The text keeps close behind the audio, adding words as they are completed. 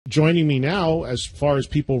joining me now, as far as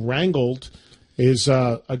people wrangled, is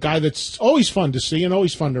a guy that's always fun to see and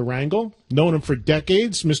always fun to wrangle. Known him for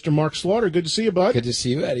decades, Mr. Mark Slaughter. Good to see you, bud. Good to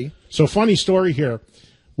see you, Eddie. So, funny story here.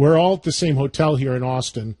 We're all at the same hotel here in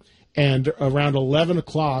Austin, and around 11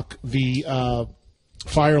 o'clock, the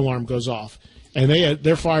fire alarm goes off. And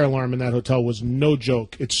their fire alarm in that hotel was no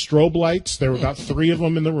joke. It's strobe lights. There were about 3 of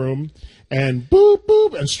them in the room, and boop,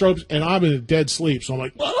 boop, and strobes. And I'm in a dead sleep, so I'm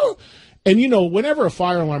like, whoa. And, whenever a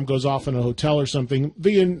fire alarm goes off in a hotel or something,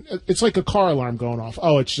 it's like a car alarm going off.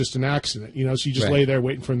 Oh, it's just an accident, so you just lay there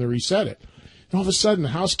waiting for them to reset it. And all of a sudden, the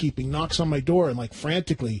housekeeping knocks on my door and,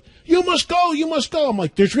 frantically, you must go, you must go. I'm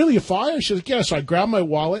like, there's really a fire? She's like, yeah. So I grab my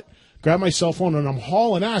wallet, grab my cell phone, and I'm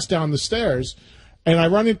hauling ass down the stairs. And I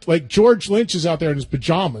run into, George Lynch is out there in his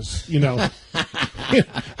pajamas, and,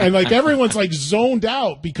 everyone's, zoned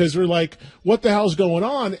out because we're like, what the hell's going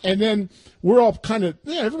on? And then we're all kind of,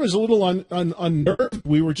 everyone's a little unnerved.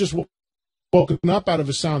 We were just woken up out of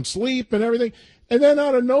a sound sleep and everything. And then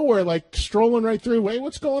out of nowhere, strolling right through, hey,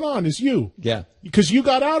 what's going on? Is you. Yeah. Because you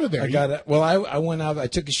got out of there. I got it. Well, I went out. I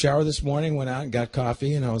took a shower this morning, went out and got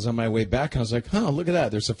coffee, and I was on my way back. And I was like, look at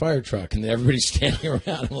that. There's a fire truck. And everybody's standing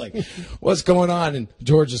around. I'm like, what's going on? And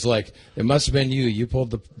George is like, it must have been you. You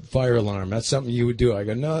pulled the fire alarm. That's something you would do. I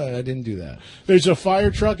go, no, I didn't do that. There's a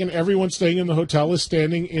fire truck, and everyone staying in the hotel is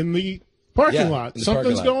standing in the parking lot.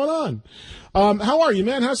 Something's going on. How are you,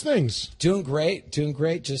 man? How's things? Doing great.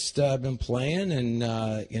 Just been playing,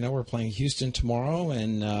 and we're playing Houston tomorrow,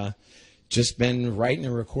 and just been writing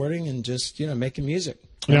and recording, and just making music.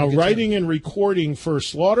 Now, writing and recording for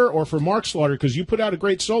Slaughter or for Mark Slaughter, because you put out a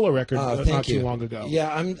great solo record not too long ago.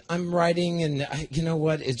 Yeah, I'm writing, and you know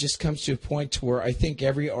what? It just comes to a point to where I think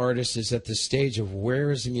every artist is at the stage of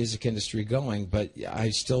where is the music industry going, but I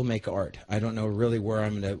still make art. I don't know really where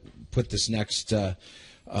I'm going to put this next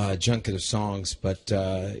junket of songs, but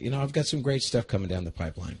I've got some great stuff coming down the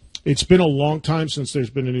pipeline. It's been a long time since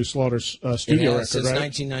there's been a new Slaughter studio record, since right?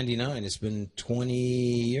 1999. It's been 20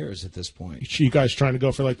 years at this point. You guys trying to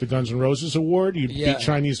go for the Guns N' Roses award? You beat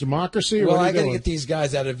Chinese Democracy? Or well, what I got to get these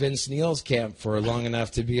guys out of Vince Neil's camp for long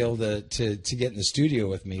enough to be able to get in the studio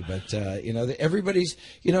with me. But everybody's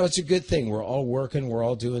it's a good thing. We're all working. We're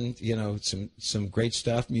all doing some great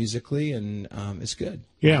stuff musically, and it's good.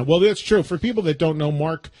 Yeah, well, that's true. For people that don't know,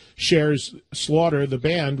 Mark shares Slaughter, the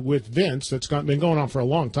band, with Vince. That's been going on for a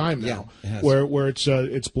long time now. Yeah, where it's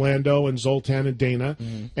Blando and Zoltan and Dana.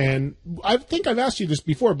 Mm-hmm. And I think I've asked you this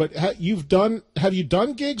before, but have you done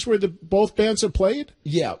gigs where both bands have played?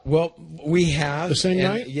 Yeah, well, we have the same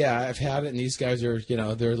night. Yeah, I've had it, and these guys are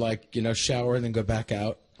they're like shower and then go back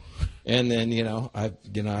out. And then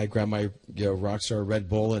I grab my Rockstar Red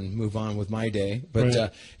Bull and move on with my day. But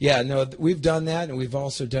right. We've done that, and we've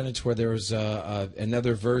also done it to where there was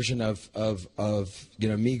another version of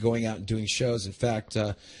me going out and doing shows. In fact,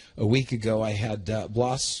 a week ago I had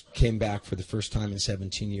Bloss came back for the first time in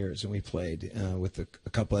 17 years, and we played with a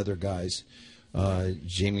couple other guys.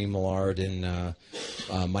 Jamie Millard and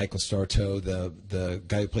Michael Starto, the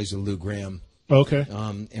guy who plays with Lou Gramm. Okay.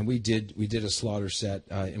 And we did a Slaughter set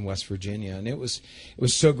in West Virginia, and it was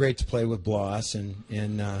so great to play with Bloss and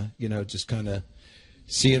just kind of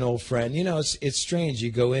see an old friend. It's strange. You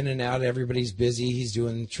go in and out. Everybody's busy. He's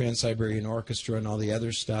doing Trans-Siberian Orchestra and all the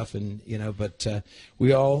other stuff, and but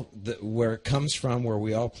we all where it comes from, where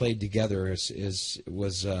we all played together is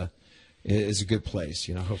a good place.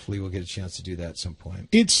 Hopefully we'll get a chance to do that at some point.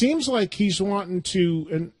 It seems like he's wanting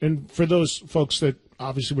to, and for those folks that.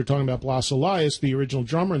 Obviously, we're talking about Blas Elias, the original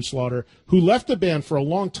drummer in Slaughter, who left the band for a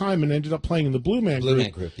long time and ended up playing in the Blue Man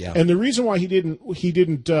Group. Yeah. And the reason why he didn't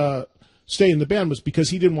stay in the band was because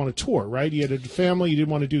he didn't want to tour, right? He had a family. He didn't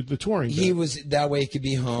want to do the touring. He was that way. He could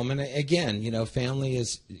be home. And again, family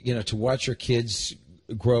is, to watch your kids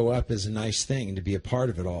grow up is a nice thing, to be a part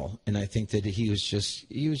of it all. And I think that he was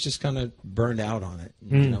just kind of burned out on it,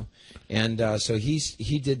 And so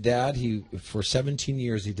he did that. For 17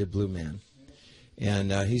 years he did Blue Man.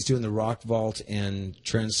 And he's doing the Rock Vault and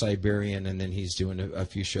Trans-Siberian, and then he's doing a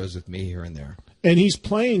few shows with me here and there. And he's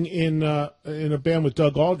playing in a band with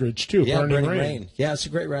Doug Aldrich too. Yeah, Burning Rain. Yeah, it's a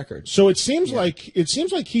great record. So it seems like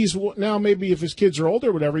he's now, maybe if his kids are older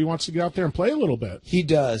or whatever, he wants to get out there and play a little bit. He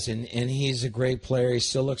does, and he's a great player. He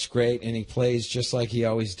still looks great, and he plays just like he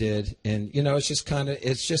always did. And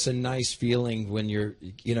it's just a nice feeling when you're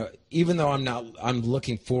even though I'm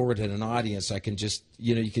looking forward at an audience, I can just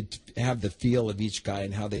you could have the feel of each guy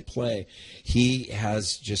and how they play. He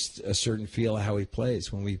has just a certain feel of how he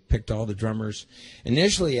plays. When we picked all the drummers.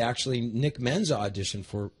 Initially, actually, Nick Menza auditioned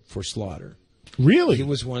for Slaughter. Really? He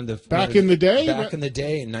was one of the back in the day. Back in the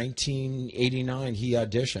day, in 1989, he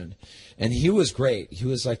auditioned, and he was great. He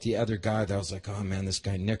was like the other guy that I was like, oh man, this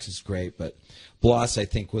guy Nick is great. But Bloss, I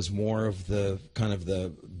think, was more of the kind of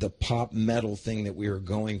the pop metal thing that we were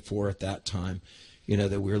going for at that time, you know,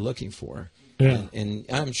 that we were looking for. Yeah. And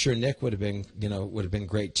I'm sure Nick would have been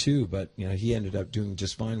great too, but you know, he ended up doing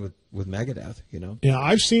just fine with Megadeth, you know. Yeah,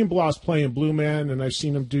 I've seen Bloss play in Blue Man, and I've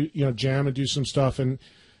seen him do, you know, jam and do some stuff, and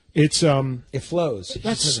it's it flows. It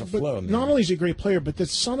that's just doesn't flow, man. Not only is he a great player, but the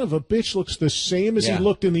son of a bitch looks the same as he Yeah.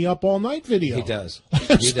 looked in the Up All Night video. He does.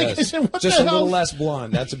 He does. What Just the a little hell? less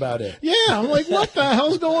blonde. That's about it. Yeah, I'm like, what the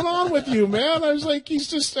hell's going on with you, man? I was like, I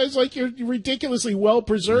was like, you're ridiculously well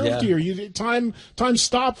preserved Yeah. here. Time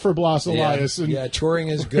stopped for Bloss Elias. And Yeah, touring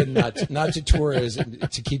is good. Not to tour is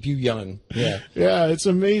to keep you young. Yeah. yeah, it's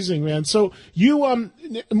amazing, man. So you,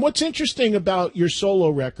 what's interesting about your solo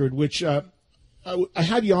record, which I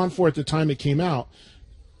had you on for at the time it came out.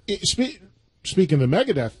 Speaking of the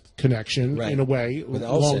Megadeth connection, Right. in a way, With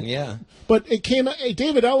Ellison, yeah. But it came.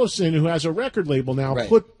 David Ellison, who has a record label now, Right.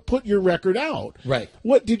 put your record out. Right.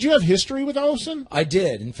 What did you have history with Ellison? I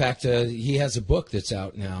did. In fact, he has a book that's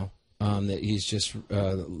out now that he's just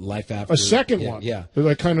Life After. A second yeah, one, Yeah.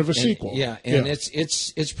 like kind of a And- sequel. Yeah, and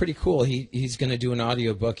it's pretty cool. He's going to do an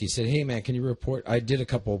audio book. He said, "Hey man, can you report?" I did a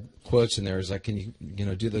couple quotes in there. He's like, "Can you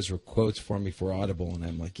do those quotes for me for Audible?" And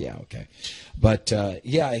I'm like, "Yeah, okay." But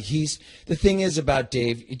yeah, the thing is about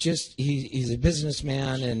Dave. He's a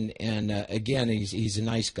businessman, and again, he's a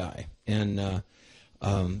nice guy, and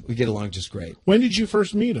we get along just great. When did you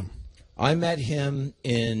first meet him? I met him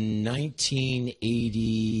in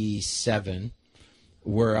 1987,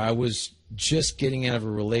 where I was just getting out of a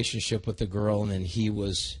relationship with a girl, and then he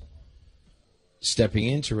was stepping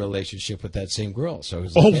into a relationship with that same girl. So I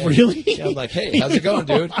was like, Oh, hey. really? Yeah, I'm like, hey, how's it going,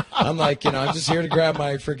 dude? I'm like, I'm just here to grab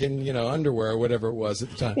my freaking, underwear or whatever it was at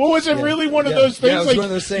the time. Well, was it Yeah. really one of Yeah. those things? Yeah, it was like one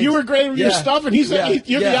of those things. you were grabbing your Yeah. stuff, and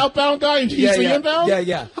you're the outbound guy, and he's the inbound.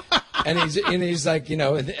 Yeah. And he's like, and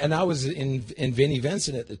I was in Vinnie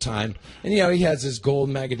Vincent at the time, and he has his gold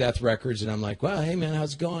Megadeth records, and I'm like, well, hey man,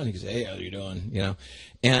 how's it going? He goes, hey, how you doing?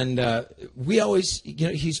 And we always,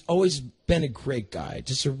 he's always been a great guy,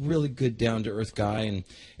 just a really good down to earth guy,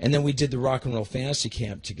 and then we did the Rock and Roll Fantasy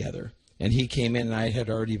Camp together. And he came in, and I had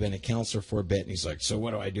already been a counselor for a bit, and he's like, so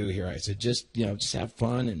what do I do here? I said, just have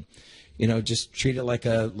fun and just treat it like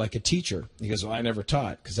a teacher. He goes, well, I never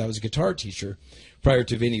taught because I was a guitar teacher prior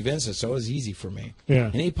to Vinnie Vincent, so it was easy for me. Yeah.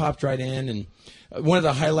 And he popped right in, and one of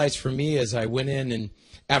the highlights for me is I went in, and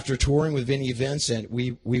after touring with Vinnie Vincent,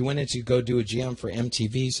 we went in to go do a jam for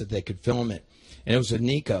MTV so that they could film it, and it was with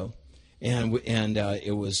Nico, and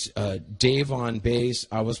it was Dave on bass,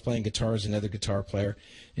 I was playing guitars, another guitar player,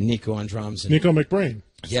 and Nico on drums. And, Nico McBrain.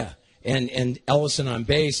 yeah, and Ellison on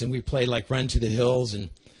bass, and we played like Run to the Hills,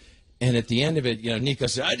 and at the end of it, Nico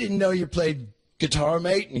said, I didn't know you played guitar,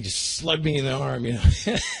 mate, and he just slugged me in the arm.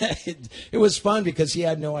 It was fun because he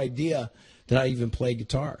had no idea that I even played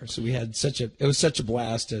guitar. So it was such a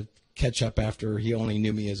blast to catch up after he only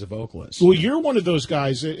knew me as a vocalist. Well, you're one of those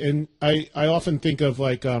guys, and I often think of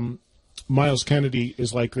like Miles Kennedy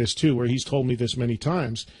is like this too, where he's told me this many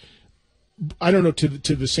times. I don't know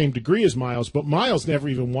to the same degree as Miles, but Miles never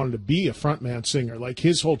even wanted to be a frontman singer. Like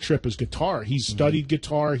his whole trip is guitar. He's studied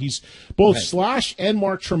guitar. He's both Right. Slash and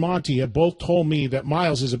Mark Tremonti have both told me that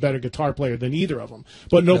Miles is a better guitar player than either of them.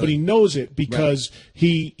 But nobody knows it because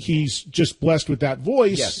he's just blessed with that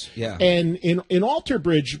voice. Yes, yeah. And in Alter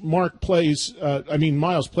Bridge, Miles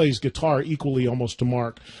plays guitar equally almost to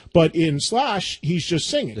Mark. But in Slash, he's just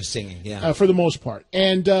singing. The singing, yeah. For the most part.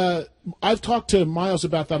 And I've talked to Miles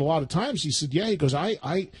about that a lot of times. He said, "Yeah." He goes,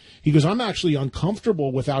 "I'm actually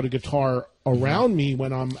uncomfortable without a guitar around me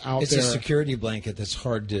when I'm out It's there." a security blanket that's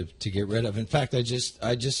hard to get rid of. In fact, I just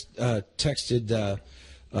texted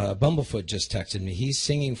Bumblefoot just texted me. He's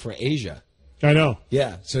singing for Asia. I know.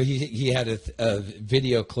 Yeah, so he had a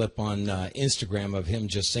video clip on Instagram of him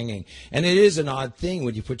just singing, and it is an odd thing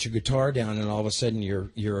when you put your guitar down and all of a sudden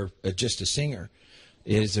you're just a singer.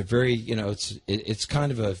 It is a very it's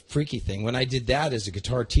kind of a freaky thing. When I did that as a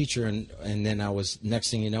guitar teacher, and then I was next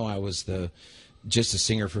thing you know I was just a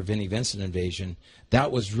singer for Vinnie Vincent Invasion.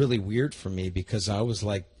 That was really weird for me because I was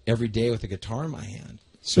like every day with a guitar in my hand.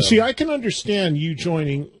 So See, I can understand you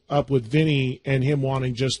joining up with Vinny and him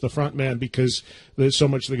wanting just the front man because so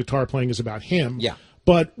much of the guitar playing is about him. Yeah.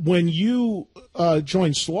 But when you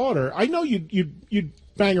joined Slaughter, I know you'd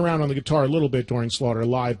bang around on the guitar a little bit during Slaughter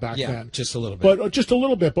live back then. Just a little bit. But just a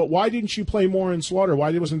little bit. But why didn't you play more in Slaughter?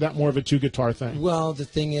 Why wasn't that more of a two-guitar thing? Well, the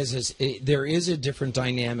thing is there is a different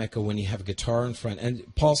dynamic when you have a guitar in front.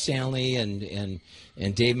 And Paul Stanley and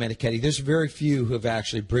Dave Menichetti, there's very few who have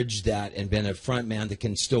actually bridged that and been a front man that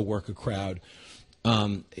can still work a crowd.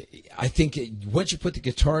 I think once you put the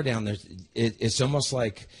guitar down there, it's almost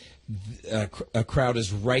like a crowd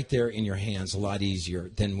is right there in your hands a lot easier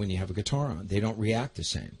than when you have a guitar on. They don't react the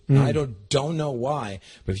same. I don't know why,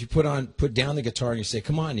 but if you put down the guitar and you say,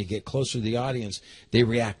 come on, you get closer to the audience, they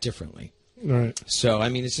react differently. Right. So, I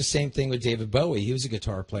mean, it's the same thing with David Bowie. He was a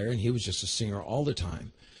guitar player, and he was just a singer all the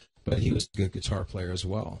time, but he was a good guitar player as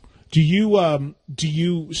well. Do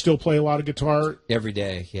you still play a lot of guitar? Every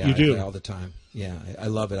day, yeah. You do? I play all the time. Yeah, I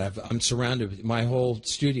love it. I'm surrounded. My whole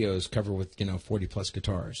studio is covered with 40 plus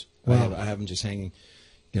guitars. Wow. I have them just hanging,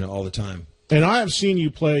 all the time. And I have seen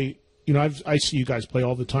you play. I see you guys play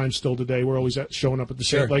all the time still today. We're always showing up at the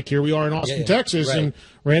Sure. set. Like here we are in Austin, Yeah. Texas, Right. in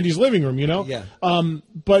Randy's living room. Yeah.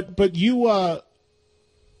 But you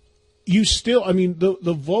still. I mean,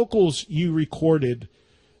 the vocals you recorded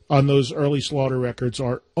on those early Slaughter records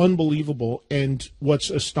are unbelievable. And what's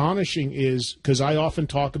astonishing is, because I often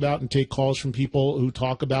talk about and take calls from people who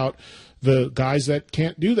talk about the guys that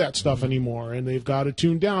can't do that stuff anymore, and they've got to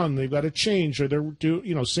tune down, they've got to change, or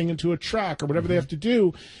they're singing to a track or whatever they have to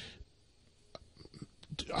do.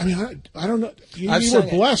 I mean, I don't know. You were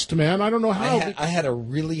blessed, man. I don't know how. I had a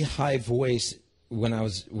really high voice when I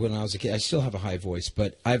was a kid. I still have a high voice,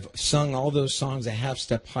 but I've sung all those songs a half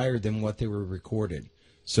step higher than what they were recorded.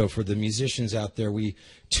 So for the musicians out there, we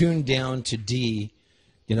tuned down to D,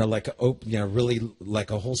 really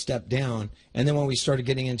like a whole step down. And then when we started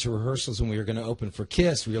getting into rehearsals and we were going to open for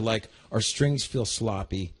Kiss, we were like, our strings feel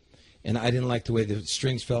sloppy. And I didn't like the way the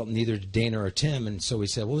strings felt, neither did Dana or Tim. And so we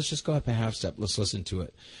said, well, let's just go up a half step. Let's listen to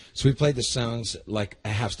it. So we played the songs like a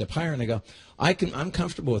half step higher. And I go, I'm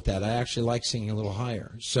comfortable with that. I actually like singing a little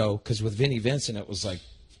higher. So, because with Vinnie Vincent, it was like,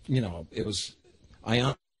 it was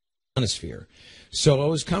ionosphere. So it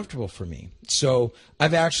was comfortable for me. So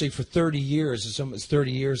I've actually, for 30 years, it's almost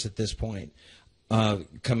 30 years at this point,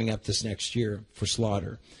 coming up this next year for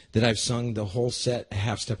Slaughter, that I've sung the whole set a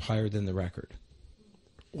half step higher than the record.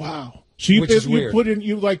 Wow. So you put in,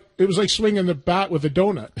 it was like swinging the bat with a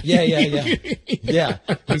donut. Yeah. Yeah,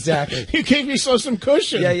 exactly. You gave yourself some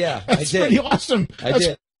cushion. Yeah. That's I did. pretty awesome. I That's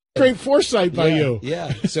did. Great foresight by you.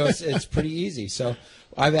 Yeah. So it's pretty easy. So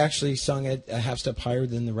I've actually sung it a half step higher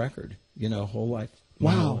than the record, whole life.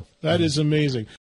 Wow. That is amazing.